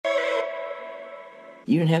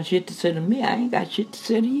You didn't have shit to say to me. I ain't got shit to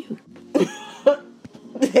say to you.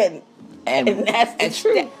 and that's the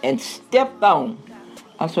truth. And stepped on.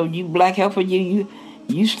 So you black heifer, you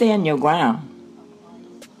stand your ground.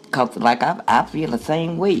 Cause like I feel the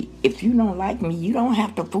same way. If you don't like me, you don't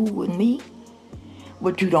have to fool with me.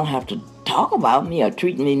 But you don't have to talk about me or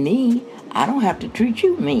treat me mean. I don't have to treat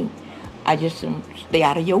you mean. I just stay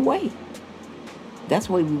out of your way. That's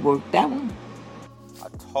the way we work that one. I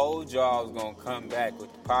told y'all I was going to come back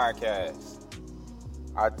with the podcast.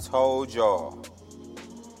 I told y'all.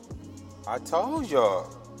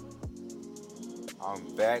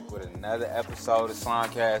 I'm back with another episode of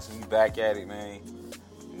Slimecast. We back at it, man.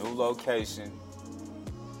 New location.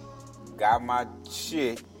 Got my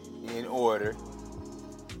shit in order.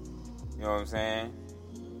 You know what I'm saying?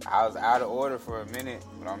 I was out of order for a minute,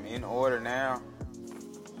 but I'm in order now.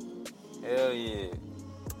 Hell yeah.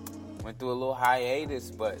 Went through a little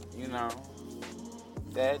hiatus, but, you know,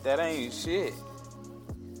 that ain't shit.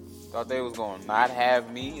 Thought they was going to not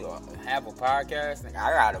have me or have a podcast.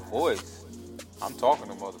 I got a voice. I'm talking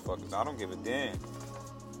to motherfuckers. I don't give a damn.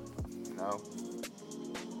 You know?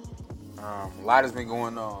 A lot has been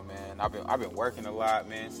going on, man. I've been working a lot,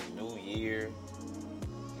 man. It's a new year.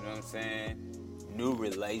 You know what I'm saying? New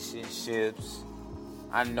relationships.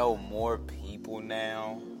 I know more people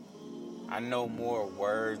now. I know more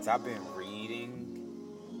words. I've been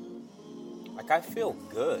reading. Like, I feel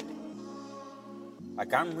good.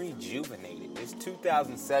 Like, I'm rejuvenated. This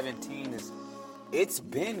 2017 it's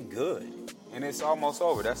been good. And it's almost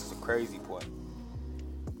over. That's the crazy point.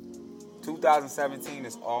 2017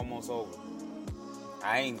 is almost over.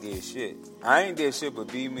 I ain't did shit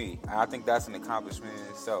but be me. I think that's an accomplishment in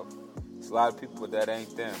itself. There's a lot of people that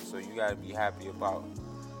ain't them. So you gotta be happy about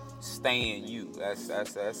staying you. That's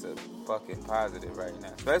a fucking positive right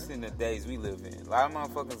now. Especially in the days we live in. A lot of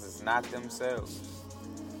motherfuckers is not themselves.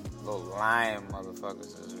 Little lying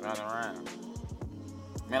motherfuckers is running around.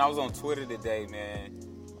 Man, I was on Twitter today, man,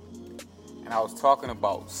 and I was talking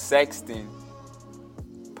about sexting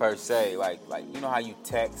per se. Like you know how you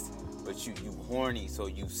text, but you horny, so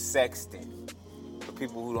you sexting. For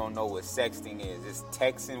people who don't know what sexting is, it's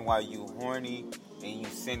texting while you horny and you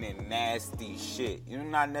sending nasty shit. You're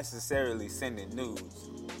not necessarily sending nudes,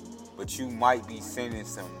 but you might be sending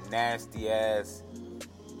some nasty ass,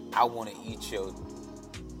 I want to eat your,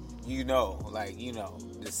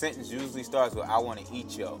 the sentence usually starts with, I want to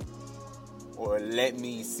eat yo, or let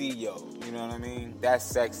me see yo, you know what I mean? That's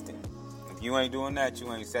sexting. If you ain't doing that,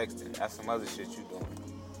 you ain't sexting. That's some other shit you doing.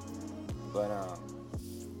 But,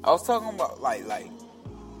 I was talking about, like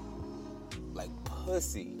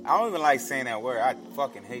pussy. I don't even like saying that word. I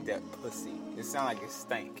fucking hate that pussy. It sound like it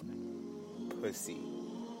stank. Pussy.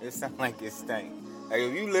 It sound like it stank. Like,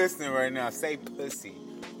 if you listening right now, say pussy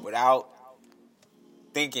without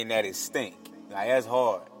thinking that it stink. Like, that's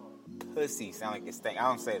hard. Pussy sound like it stink. I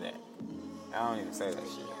don't say that. I don't even say that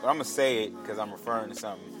shit. But I'm gonna say it because I'm referring to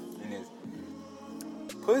something in this.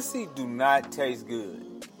 Pussy do not taste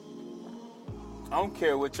good. I don't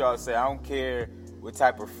care what y'all say. I don't care what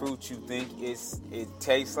type of fruit you think it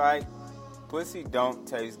tastes like. Pussy don't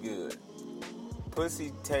taste good.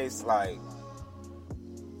 Pussy tastes like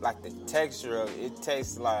the texture of it. It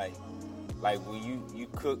tastes like when you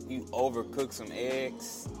overcook some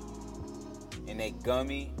eggs and they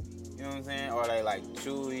gummy, you know what I'm saying? Or they like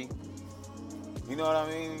chewy. You know what I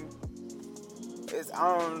mean?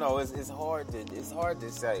 I don't know. It's hard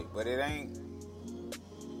to say, but it ain't.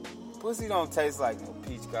 Pussy don't taste like no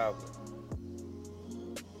peach cobbler.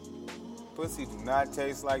 Pussy do not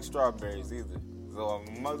taste like strawberries either. So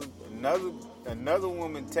another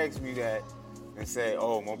woman texts me that and say,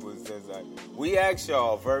 "Oh, my pussy tastes like." We ask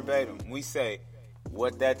y'all verbatim. We say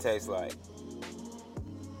what that tastes like.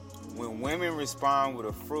 When women respond with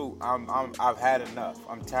a fruit, I've had enough.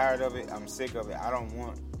 I'm tired of it. I'm sick of it. I don't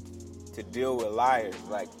want to deal with liars.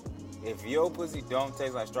 Like, if your pussy don't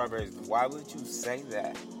taste like strawberries, why would you say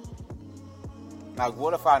that? Like,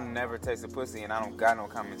 what if I never taste a pussy and I don't got no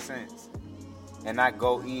common sense? And I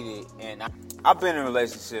go eat it, and I've been in a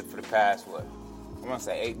relationship for the past, I'm going to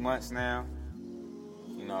say 8 months now.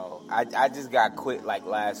 You know, I just got quit, like,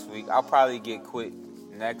 last week. I'll probably get quit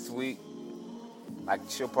next week. Like,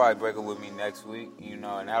 she'll probably break up with me next week, you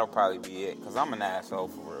know, and that'll probably be it. Because I'm an asshole,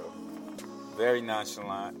 for real. Very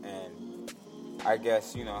nonchalant, and I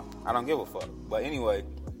guess, you know, I don't give a fuck. But anyway,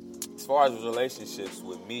 as far as relationships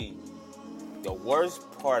with me, the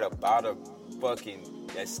worst part about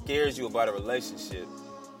that scares you about a relationship,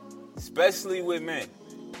 especially with men,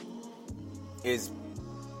 is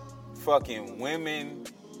fucking women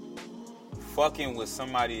fucking with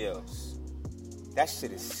somebody else. That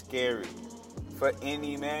shit is scary. for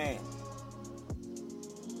any man.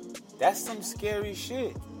 That's some scary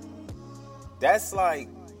shit. That's like,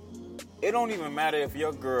 it don't even matter if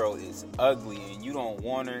your girl is ugly and you don't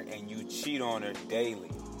want her and you cheat on her daily.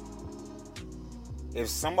 If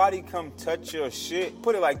somebody come touch your shit,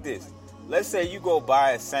 put it like this. Let's say you go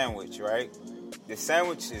buy a sandwich, right? The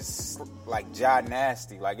sandwich is like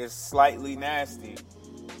nasty, like it's slightly nasty,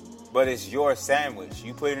 but it's your sandwich.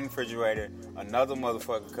 You put it in the refrigerator, another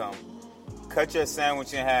motherfucker come, cut your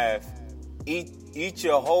sandwich in half, eat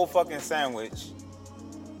your whole fucking sandwich.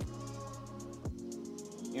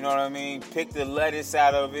 You know what I mean? Pick the lettuce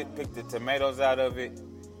out of it, pick the tomatoes out of it,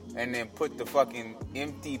 and then put the fucking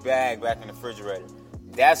empty bag back in the refrigerator.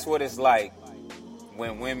 That's what it's like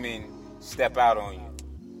when women step out on you.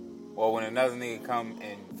 Or when another nigga come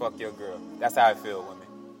and fuck your girl. That's how I feel,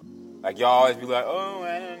 women. Like, y'all always be like, oh,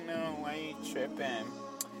 I don't know, why you tripping?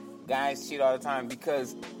 Guys cheat all the time.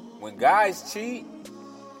 Because when guys cheat,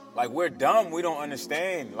 like, we're dumb. We don't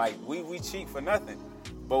understand. Like, we cheat for nothing.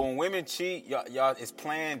 But when women cheat, y'all, it's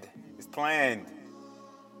planned. It's planned.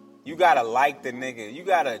 You gotta like the nigga. You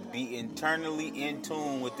gotta be internally in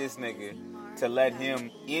tune with this nigga to let him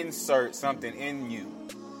insert something in you,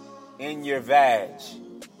 in your vag.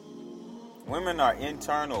 Women are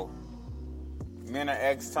internal. Men are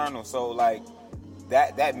external. So, like,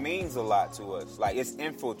 that means a lot to us. Like, it's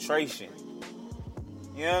infiltration.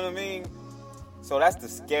 You know what I mean? So that's the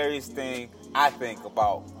scariest thing I think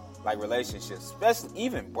about, like, relationships, especially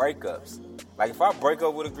even breakups. Like, if I break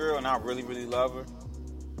up with a girl and I really, really love her,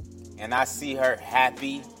 and I see her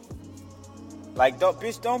happy, like,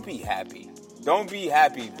 don't be happy. Don't be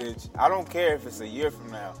happy, bitch. I don't care if it's a year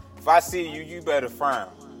from now. If I see you, you better frown.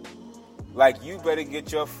 Like, you better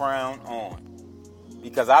get your frown on.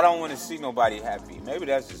 Because I don't want to see nobody happy. Maybe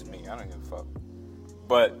that's just me. I don't give a fuck.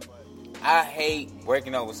 But I hate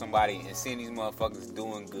breaking up with somebody and seeing these motherfuckers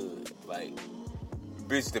doing good. Like,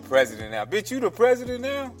 bitch, the president now. Bitch, you the president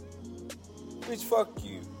now? Bitch, fuck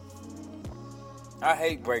you. I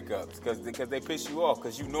hate breakups because they piss you off.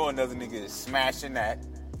 Because you know another nigga is smashing that.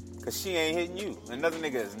 Because she ain't hitting you. Another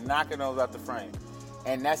nigga is knocking those out the frame.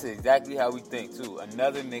 And that's exactly how we think, too.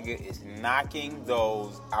 Another nigga is knocking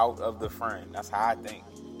those out of the frame. That's how I think.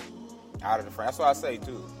 Out of the frame. That's what I say,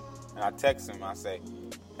 too. And I text him. I say,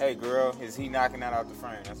 hey, girl, is he knocking that out the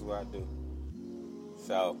frame? That's what I do.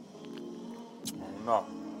 So, I don't know.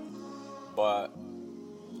 But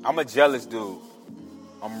I'm a jealous dude.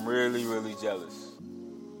 I'm really, really jealous.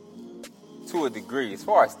 To a degree. As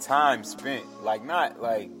far as time spent. Like, not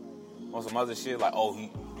like on some other shit. Like, oh,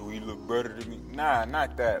 do he look better than me? Nah,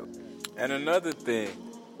 not that. And another thing,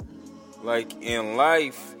 like, in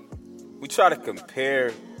life, we try to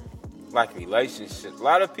compare, like, relationships. A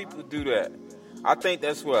lot of people do that. I think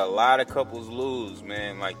that's where a lot of couples lose,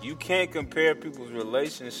 man. Like, you can't compare people's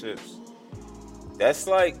relationships. That's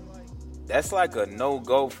like a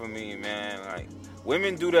no-go for me, man. Like,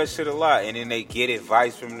 women do that shit a lot, and then they get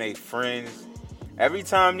advice from their friends. Every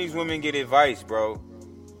time these women get advice, bro,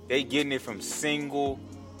 they getting it from single,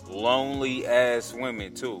 lonely-ass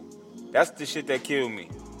women, too. That's the shit that killed me.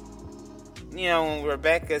 You know, when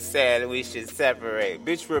Rebecca said we should separate.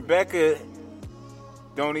 Bitch, Rebecca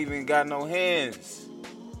don't even got no hands.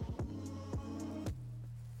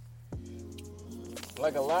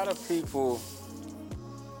 Like, a lot of people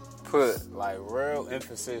put, like, real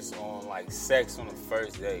emphasis on, like, sex on the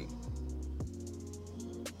first date.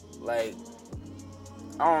 Like,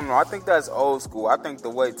 I don't know. I think that's old school. I think the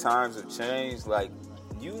way times have changed, like,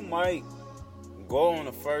 you might go on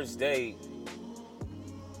the first date,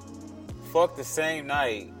 fuck the same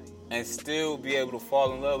night, and still be able to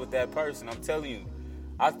fall in love with that person. I'm telling you,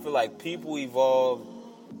 I feel like people evolve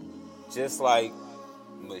just like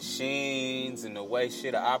machines and the way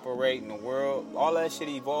shit operate in the world. All that shit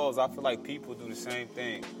evolves. I feel like people do the same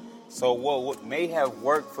thing. So what may have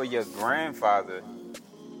worked for your grandfather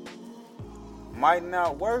might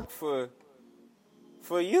not work for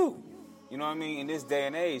you. You know what I mean? In this day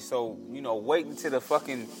and age. So, you know, waiting to the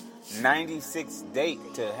fucking 96th date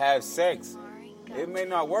to have sex, it may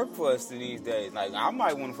not work for us in these days. Like, I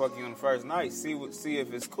might want to fuck you on the first night, see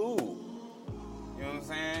if it's cool. You know what I'm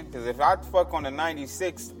saying? Because if I fuck on the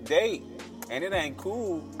 96th date and it ain't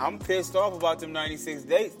cool, I'm pissed off about them 96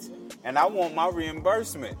 dates. And I want my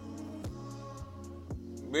reimbursement.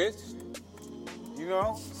 Bitch. You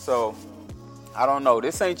know? So, I don't know.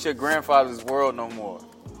 This ain't your grandfather's world no more.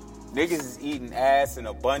 Niggas is eating ass in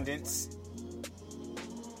abundance.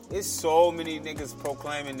 There's so many niggas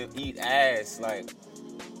proclaiming to eat ass. Like,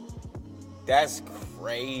 that's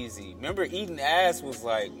crazy. Remember, eating ass was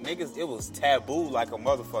like, niggas, it was taboo like a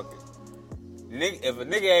motherfucker. if a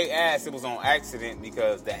nigga ate ass, it was on accident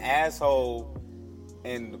because the asshole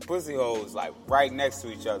and the pussy hole is like right next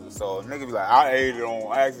to each other. So a nigga be like, I ate it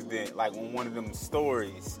on accident, like on one of them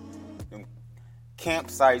stories, them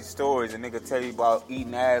campsite stories. A nigga tell you about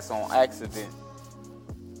eating ass on accident.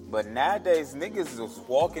 But nowadays, niggas is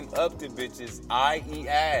walking up to bitches, I eat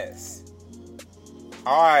ass.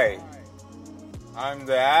 Hi, I'm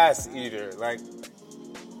the ass eater. Like,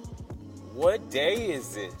 what day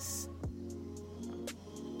is this?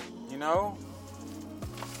 You know?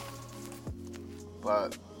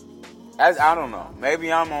 But I don't know.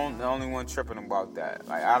 Maybe I'm the only one tripping about that.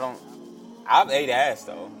 Like, I've ate ass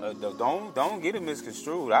though. Don't get it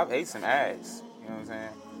misconstrued. I've ate some ass. You know what I'm saying?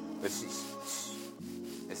 But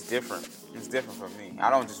it's different. It's different for me. I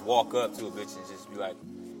don't just walk up to a bitch and just be like,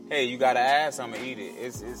 "Hey, you got an ass? I'ma eat it."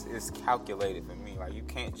 It's calculated for me. Like, you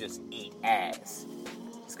can't just eat ass.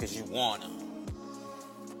 It's because you wanna.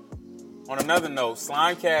 On another note,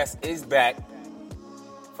 Slimecast is back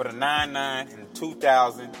for the 9/9 in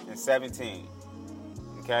 2017.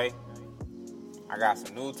 Okay? I got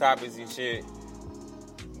some new topics and shit,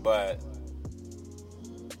 but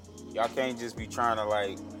y'all can't just be trying to,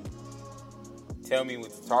 like, tell me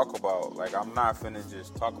what to talk about. Like, I'm not finna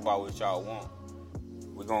just talk about what y'all want.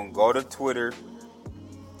 We're gonna go to Twitter.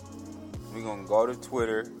 We're gonna go to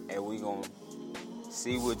Twitter and we're gonna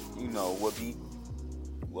see what, you know, what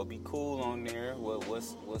be cool on there.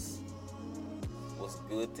 What's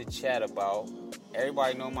good to chat about.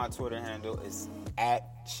 Everybody know my Twitter handle is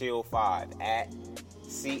 @chill5,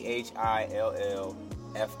 @CHILLFIVEE.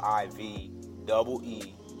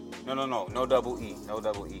 No double E.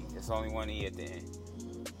 It's only one E at the end.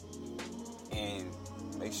 And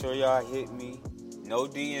make sure y'all hit me. No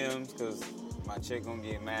DMs, cause my chick gonna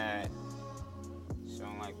get mad. She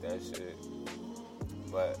don't like that shit.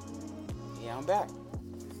 But yeah, I'm back.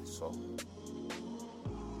 So